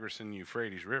the Tigris and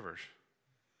Euphrates rivers.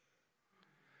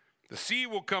 The sea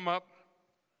will come up.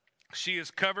 She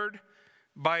is covered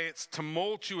by its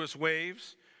tumultuous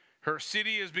waves. Her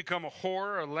city has become a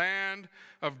horror, a land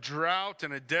of drought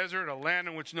and a desert, a land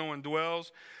in which no one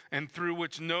dwells, and through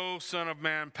which no son of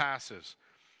man passes.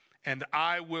 And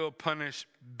I will punish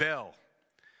Bel.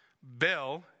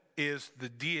 Bel is the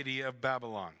deity of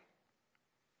Babylon.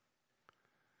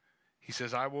 He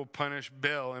says, I will punish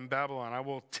Bel in Babylon. I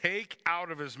will take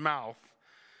out of his mouth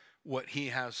what he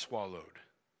has swallowed.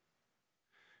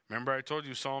 Remember I told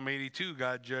you Psalm 82,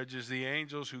 God judges the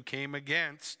angels who came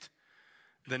against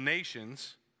the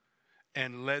nations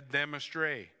and led them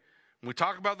astray. When we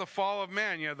talk about the fall of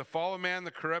man, you have the fall of man,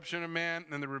 the corruption of man,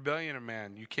 and the rebellion of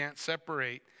man. You can't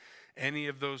separate any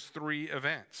of those three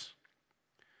events.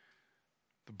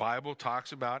 The Bible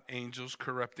talks about angels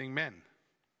corrupting men.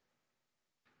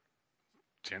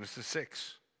 Genesis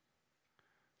 6.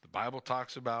 The Bible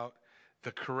talks about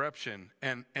the corruption.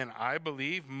 And I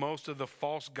believe most of the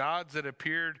false gods that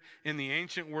appeared in the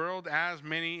ancient world, as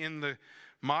many in the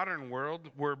modern world,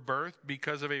 were birthed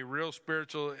because of a real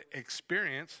spiritual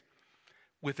experience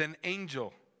with an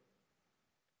angel.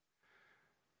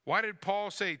 Why did Paul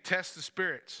say, test the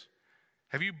spirits?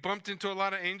 Have you bumped into a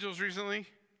lot of angels recently?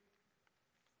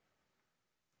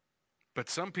 But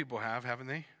some people have, haven't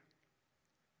they?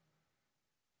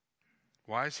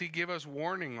 Why does he give us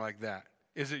warning like that?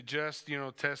 Is it just,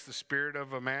 test the spirit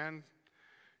of a man?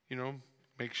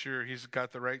 Make sure he's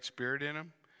got the right spirit in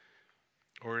him?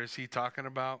 Or is he talking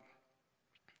about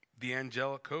the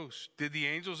angelic host? Did the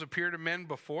angels appear to men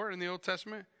before in the Old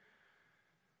Testament?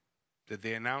 Did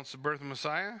they announce the birth of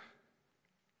Messiah?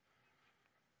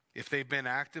 If they've been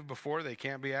active before, they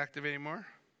can't be active anymore?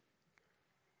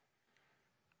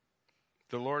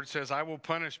 The Lord says, I will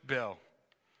punish Bel.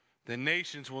 The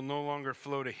nations will no longer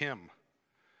flow to him.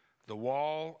 The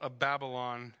wall of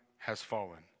Babylon has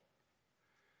fallen.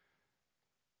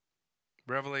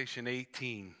 Revelation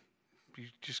 18.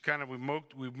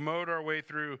 We've mowed our way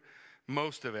through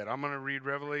most of it. I'm going to read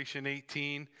Revelation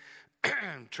 18.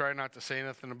 Try not to say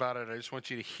nothing about it. I just want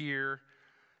you to hear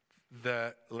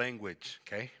the language,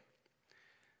 okay?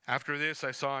 After this,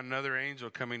 I saw another angel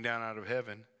coming down out of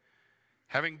heaven.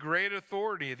 Having great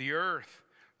authority, the earth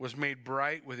was made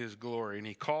bright with his glory. And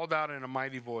he called out in a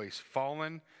mighty voice,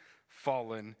 Fallen,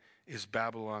 fallen is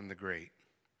Babylon the Great.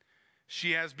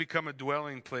 She has become a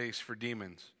dwelling place for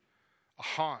demons, a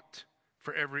haunt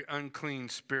for every unclean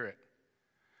spirit,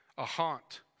 a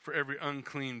haunt for every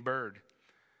unclean bird,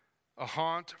 a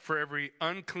haunt for every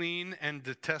unclean and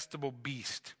detestable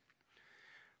beast.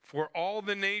 For all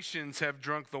the nations have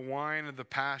drunk the wine of the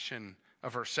passion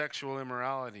of her sexual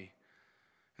immorality.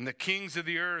 And the kings of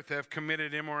the earth have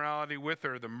committed immorality with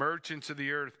her. The merchants of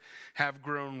the earth have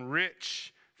grown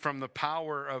rich from the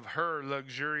power of her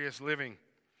luxurious living.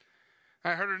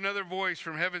 I heard another voice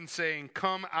from heaven saying,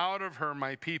 Come out of her,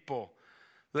 my people,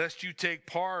 lest you take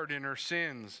part in her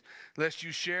sins, lest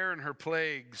you share in her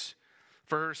plagues.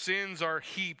 For her sins are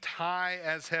heaped high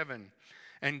as heaven,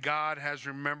 and God has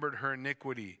remembered her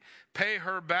iniquity. Pay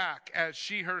her back as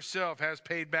she herself has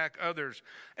paid back others,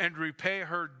 and repay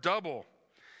her double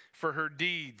for her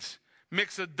deeds.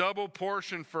 Mix a double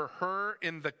portion for her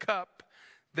in the cup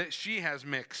that she has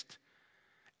mixed.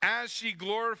 As she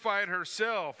glorified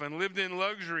herself and lived in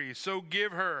luxury, so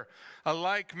give her a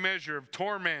like measure of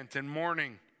torment and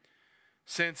mourning.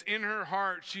 Since in her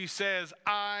heart she says,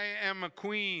 I am a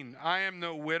queen, I am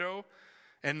no widow,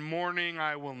 and mourning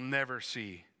I will never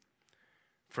see.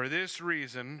 For this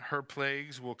reason her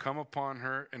plagues will come upon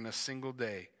her in a single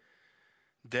day.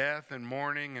 Death and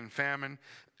mourning and famine.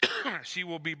 She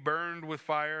will be burned with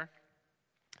fire,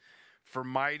 for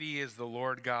mighty is the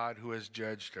Lord God who has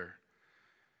judged her.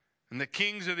 And the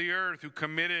kings of the earth who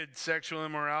committed sexual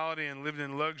immorality and lived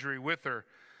in luxury with her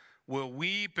will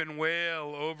weep and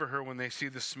wail over her when they see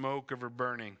the smoke of her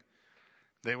burning.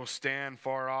 They will stand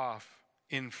far off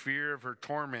in fear of her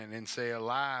torment and say,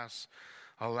 Alas,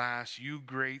 alas, you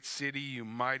great city, you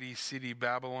mighty city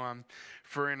Babylon,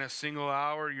 for in a single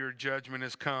hour your judgment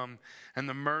has come, and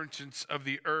the merchants of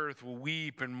the earth will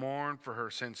weep and mourn for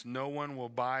her, since no one will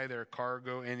buy their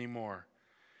cargo anymore.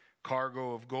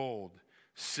 Cargo of gold,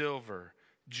 silver,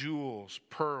 jewels,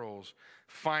 pearls,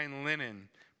 fine linen,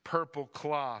 purple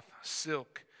cloth,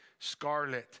 silk,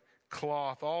 scarlet,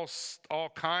 cloth, all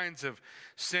kinds of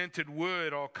scented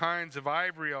wood, all kinds of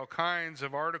ivory, all kinds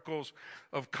of articles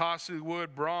of costly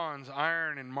wood, bronze,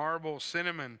 iron, and marble,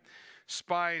 cinnamon,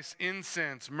 spice,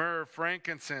 incense, myrrh,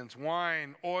 frankincense,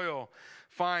 wine, oil,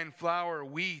 fine flour,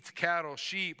 wheat, cattle,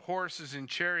 sheep, horses, and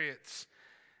chariots,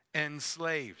 and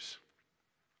slaves.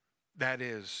 That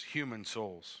is, human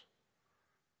souls.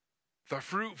 The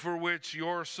fruit for which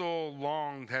your soul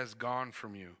longed has gone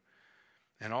from you,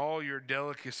 and all your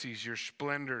delicacies, your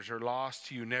splendors are lost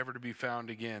to you, never to be found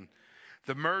again.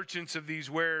 The merchants of these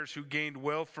wares who gained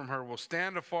wealth from her will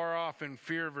stand afar off in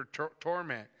fear of her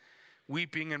torment,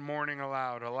 weeping and mourning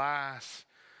aloud. Alas,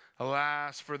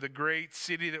 alas, for the great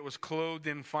city that was clothed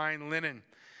in fine linen,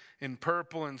 in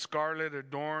purple and scarlet,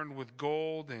 adorned with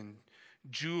gold and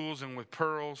jewels and with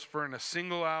pearls, for in a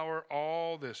single hour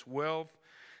all this wealth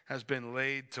has been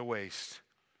laid to waste.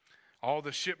 All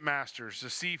the shipmasters, the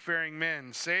seafaring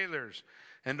men, sailors,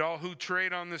 and all who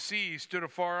trade on the sea stood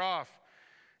afar off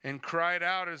and cried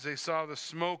out as they saw the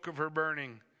smoke of her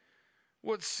burning.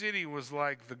 What city was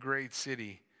like the great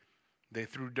city? They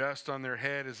threw dust on their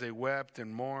head as they wept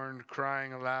and mourned,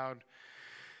 crying aloud,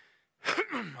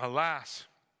 Alas,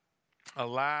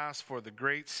 alas, for the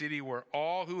great city where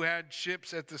all who had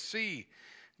ships at the sea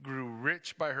grew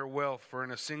rich by her wealth, for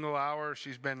in a single hour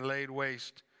she's been laid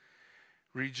waste.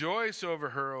 Rejoice over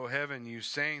her, O heaven, you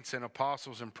saints and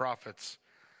apostles and prophets,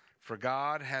 for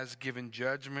God has given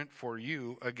judgment for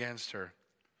you against her.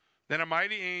 Then a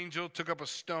mighty angel took up a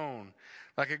stone,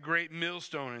 like a great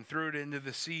millstone, and threw it into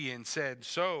the sea, and said,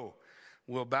 So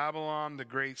will Babylon, the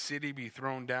great city, be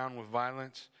thrown down with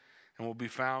violence, and will be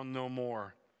found no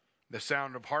more. The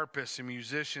sound of harpists and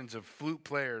musicians, of flute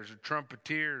players, of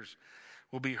trumpeters,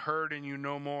 will be heard in you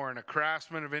no more, and a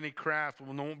craftsman of any craft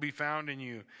won't be found in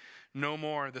you no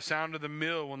more. The sound of the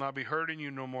mill will not be heard in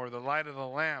you no more. The light of the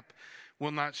lamp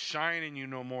will not shine in you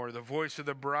no more. The voice of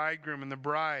the bridegroom and the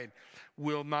bride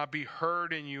will not be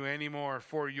heard in you anymore.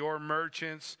 For your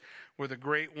merchants were the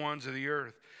great ones of the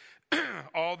earth.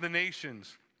 All the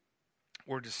nations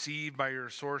were deceived by your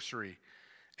sorcery,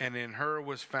 and in her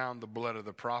was found the blood of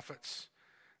the prophets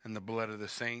and the blood of the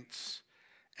saints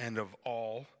and of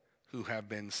all who have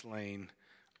been slain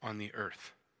on the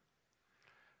earth.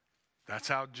 That's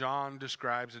how John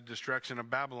describes the destruction of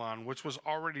Babylon, which was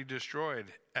already destroyed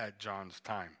at John's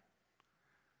time.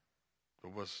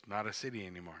 It was not a city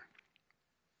anymore.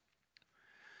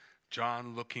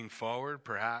 John looking forward,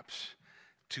 perhaps,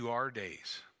 to our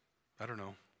days. I don't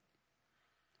know.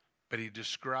 But he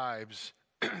describes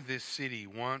this city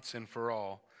once and for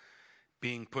all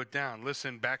being put down.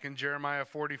 Listen, back in Jeremiah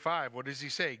 45, what does he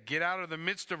say? Get out of the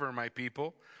midst of her, my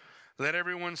people. Let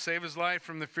everyone save his life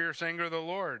from the fierce anger of the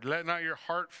Lord. Let not your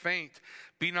heart faint.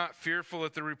 Be not fearful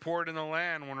at the report in the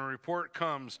land when a report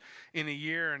comes in a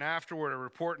year and afterward a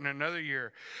report in another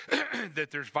year that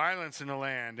there's violence in the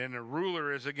land and a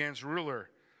ruler is against ruler.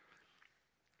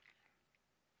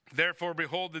 Therefore,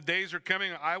 behold, the days are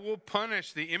coming. I will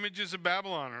punish the images of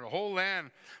Babylon. Her whole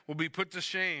land will be put to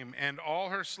shame, and all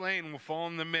her slain will fall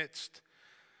in the midst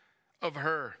of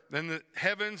her. Then the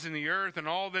heavens and the earth and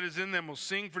all that is in them will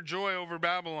sing for joy over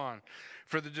Babylon.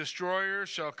 For the destroyer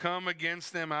shall come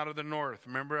against them out of the north.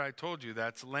 Remember, I told you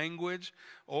that's language,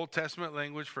 Old Testament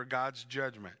language for God's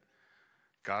judgment.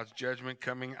 God's judgment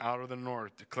coming out of the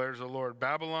north, declares the Lord.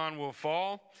 Babylon will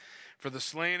fall for the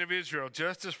slain of Israel,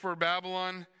 just as for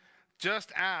Babylon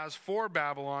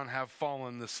have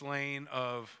fallen the slain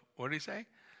of, what did he say?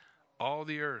 All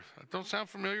the earth. That don't sound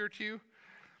familiar to you?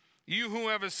 You who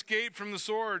have escaped from the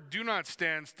sword, do not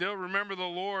stand still. Remember the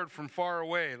Lord from far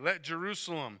away. Let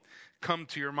Jerusalem come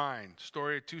to your mind.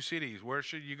 Story of two cities. Where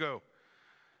should you go?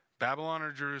 Babylon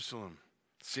or Jerusalem?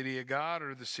 City of God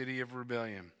or the city of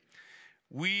rebellion?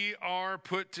 We are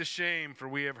put to shame, for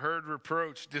we have heard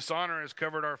reproach. Dishonor has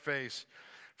covered our face.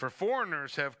 For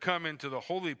foreigners have come into the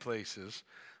holy places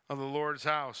of the Lord's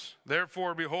house.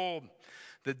 Therefore, behold,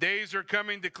 the days are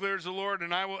coming, declares the Lord,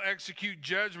 and I will execute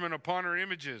judgment upon her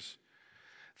images.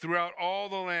 Throughout all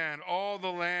the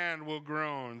land will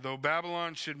groan. Though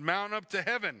Babylon should mount up to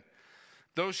heaven,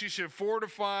 though she should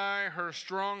fortify her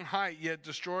strong height, yet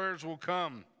destroyers will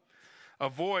come. A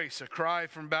voice, a cry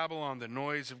from Babylon, the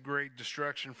noise of great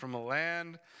destruction from the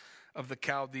land of the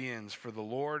Chaldeans. For the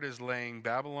Lord is laying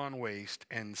Babylon waste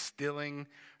and stilling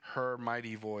her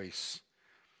mighty voice.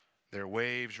 Their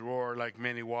waves roar like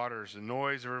many waters. The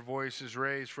noise of her voice is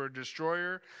raised, for a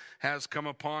destroyer has come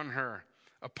upon her.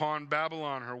 Upon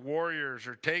Babylon, her warriors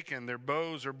are taken, their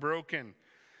bows are broken.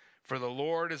 For the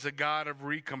Lord is a God of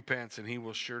recompense, and he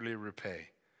will surely repay.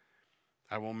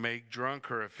 I will make drunk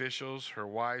her officials, her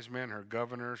wise men, her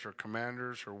governors, her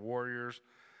commanders, her warriors.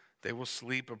 They will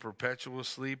sleep a perpetual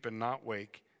sleep and not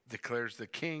wake, declares the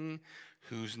King,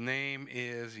 whose name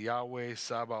is Yahweh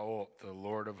Sabaoth, the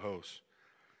Lord of hosts.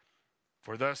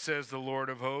 For thus says the Lord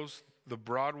of hosts, the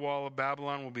broad wall of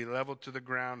Babylon will be leveled to the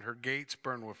ground, her gates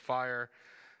burned with fire.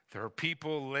 Her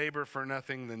people labor for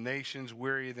nothing, the nations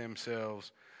weary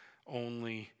themselves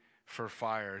only for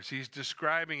fire. As he's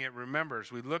describing it, remember,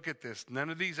 as we look at this, none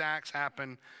of these acts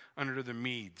happened under the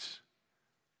Medes.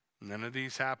 None of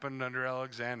these happened under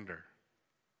Alexander.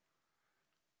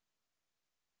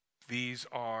 These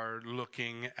are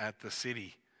looking at the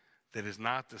city that is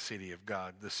not the city of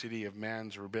God, the city of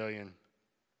man's rebellion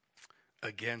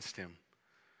against him.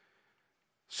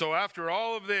 So after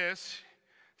all of this,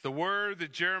 the word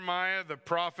that Jeremiah the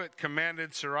prophet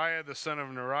commanded Seraiah the son of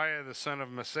Neriah the son of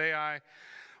Maaseiah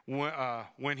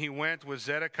when he went with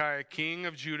Zedekiah king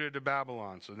of Judah to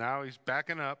Babylon. So now he's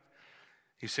backing up.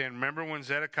 He's saying, remember when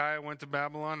Zedekiah went to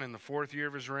Babylon in the 4th year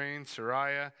of his reign?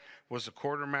 Seraiah was the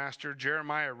quartermaster.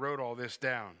 Jeremiah wrote all this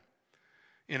down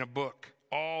in a book.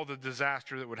 All the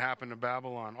disaster that would happen to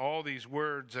Babylon. All these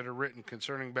words that are written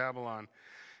concerning Babylon.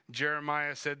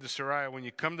 Jeremiah said to Seraiah, when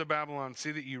you come to Babylon,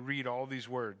 see that you read all these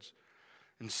words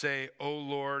and say, O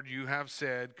Lord, you have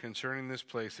said concerning this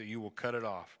place that you will cut it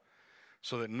off,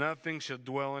 so that nothing shall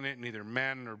dwell in it, neither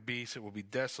man nor beast. It will be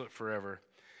desolate forever.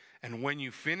 And when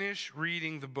you finish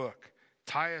reading the book,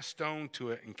 tie a stone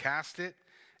to it and cast it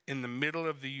in the middle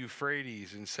of the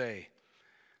Euphrates and say,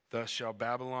 thus shall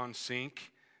Babylon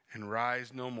sink and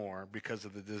rise no more because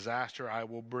of the disaster I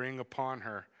will bring upon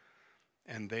her,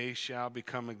 and they shall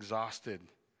become exhausted.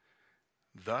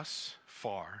 Thus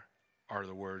far are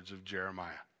the words of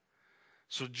Jeremiah.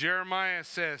 So Jeremiah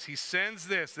says, he sends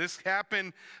this. This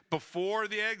happened before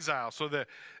the exile. So that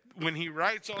when he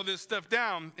writes all this stuff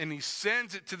down and he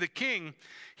sends it to the king,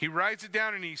 he writes it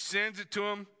down and he sends it to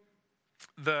him,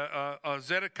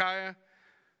 Zedekiah,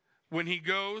 when he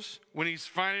goes, when he's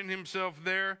finding himself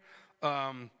there,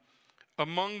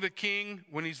 among the king,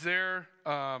 when he's there,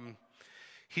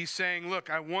 he's saying, look,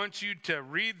 I want you to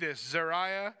read this.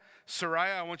 Seraiah,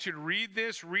 I want you to read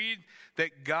this. Read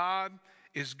that God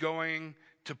is going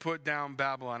to put down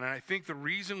Babylon. And I think the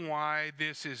reason why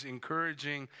this is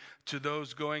encouraging to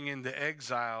those going into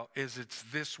exile is it's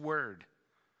this word.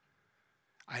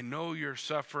 I know you're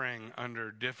suffering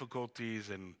under difficulties,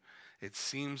 and it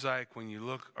seems like when you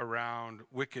look around,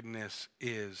 wickedness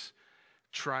is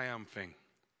triumphing.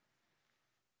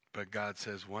 But God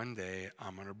says, one day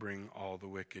I'm going to bring all the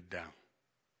wicked down.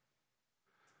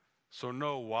 So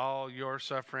know, while you're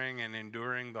suffering and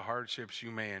enduring the hardships you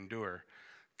may endure,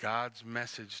 God's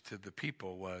message to the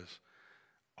people was,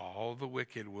 all the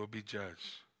wicked will be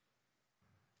judged.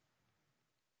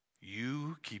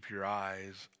 You keep your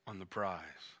eyes on the prize.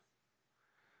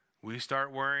 We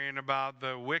start worrying about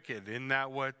the wicked. Isn't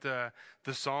that what the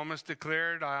psalmist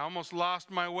declared? I almost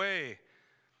lost my way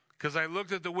because I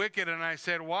looked at the wicked and I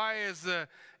said, why is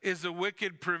the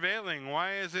wicked prevailing?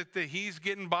 Why is it that he's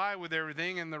getting by with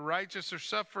everything and the righteous are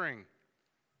suffering?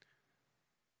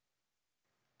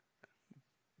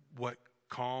 What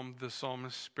calmed the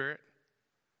psalmist's spirit?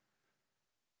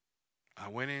 I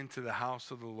went into the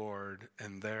house of the Lord,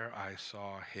 and there I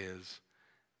saw his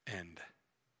end.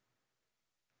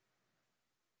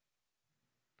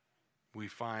 We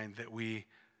find that we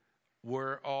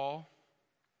were all,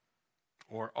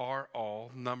 or are all,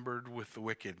 numbered with the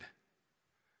wicked.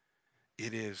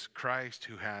 It is Christ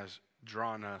who has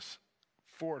drawn us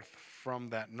forth from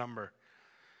that number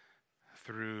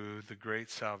through the great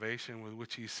salvation with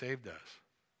which he saved us.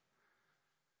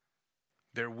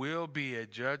 There will be a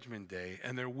judgment day,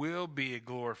 and there will be a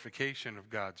glorification of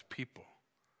God's people.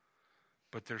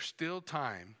 But there's still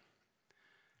time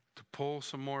to pull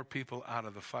some more people out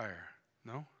of the fire,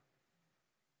 no?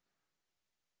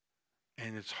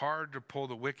 And it's hard to pull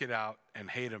the wicked out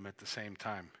and hate them at the same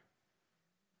time.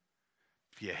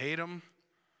 If you hate them,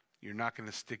 you're not going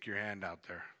to stick your hand out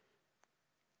there.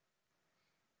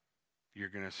 You're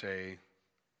going to say,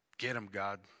 get them,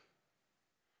 God.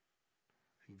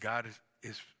 God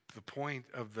is the point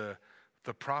of the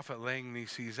prophet laying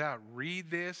these seeds out.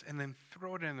 Read this and then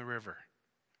throw it in the river.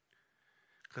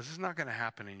 Because it's not going to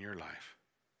happen in your life.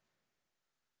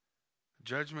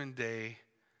 Judgment day,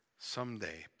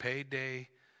 someday. Payday,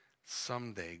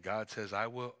 someday. God says, I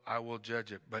will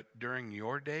judge it. But during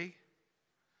your day,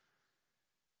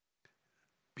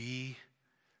 be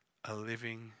a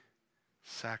living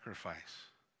sacrifice.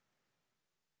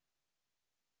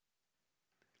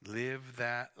 Live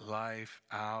that life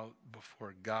out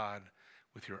before God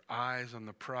with your eyes on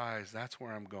the prize. That's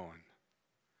where I'm going.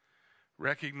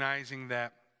 Recognizing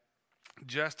that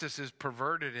justice is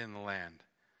perverted in the land,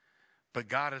 but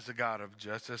God is a God of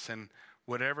justice, and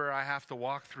whatever I have to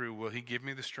walk through, will he give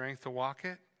me the strength to walk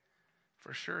it?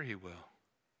 For sure he will.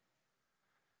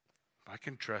 I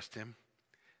can trust him.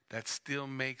 That still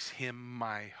makes him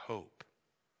my hope.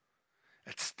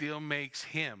 It still makes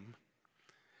him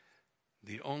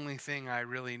the only thing I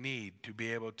really need to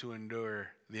be able to endure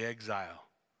the exile,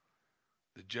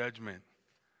 the judgment,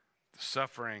 the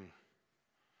suffering.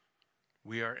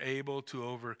 We are able to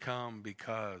overcome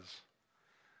because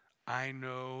I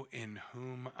know in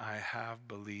whom I have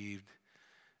believed,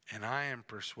 and I am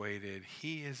persuaded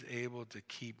he is able to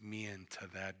keep me into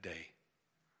that day.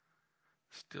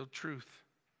 Still truth.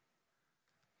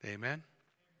 Amen?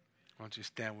 Why don't you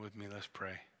stand with me? Let's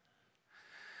pray.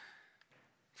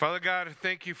 Father God,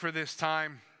 thank you for this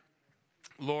time,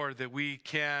 Lord, that we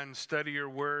can study your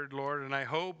word, Lord, and I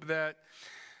hope that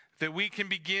we can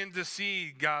begin to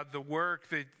see, God, the work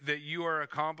that you are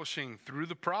accomplishing through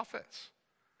the prophets.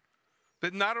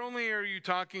 That not only are you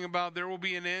talking about there will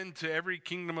be an end to every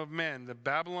kingdom of men, that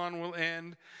Babylon will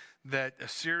end, that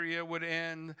Assyria would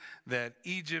end, that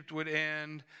Egypt would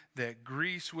end, that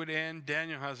Greece would end.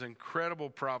 Daniel has incredible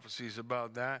prophecies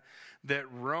about that.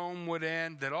 That Rome would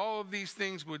end, that all of these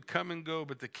things would come and go,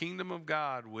 but the kingdom of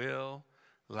God will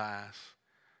last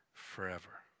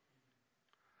forever.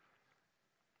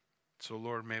 So,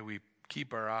 Lord, may we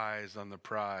keep our eyes on the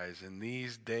prize in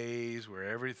these days where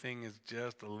everything is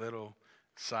just a little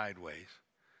sideways.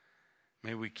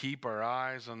 May we keep our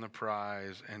eyes on the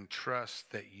prize and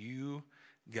trust that you,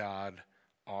 God,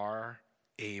 are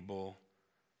able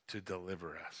to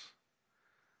deliver us.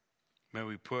 May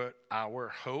we put our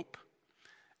hope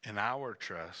and our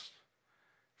trust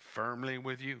firmly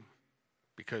with you,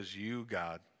 because you,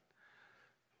 God,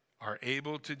 are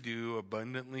able to do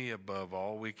abundantly above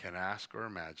all we can ask or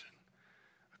imagine,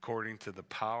 according to the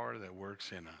power that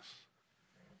works in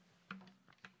us.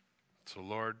 So,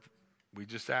 Lord, we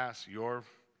just ask your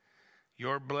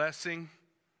blessing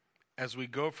as we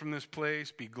go from this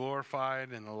place, be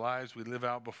glorified in the lives we live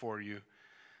out before you,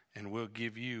 and we'll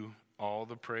give you all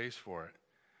the praise for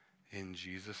it. In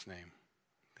Jesus' name,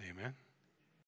 amen.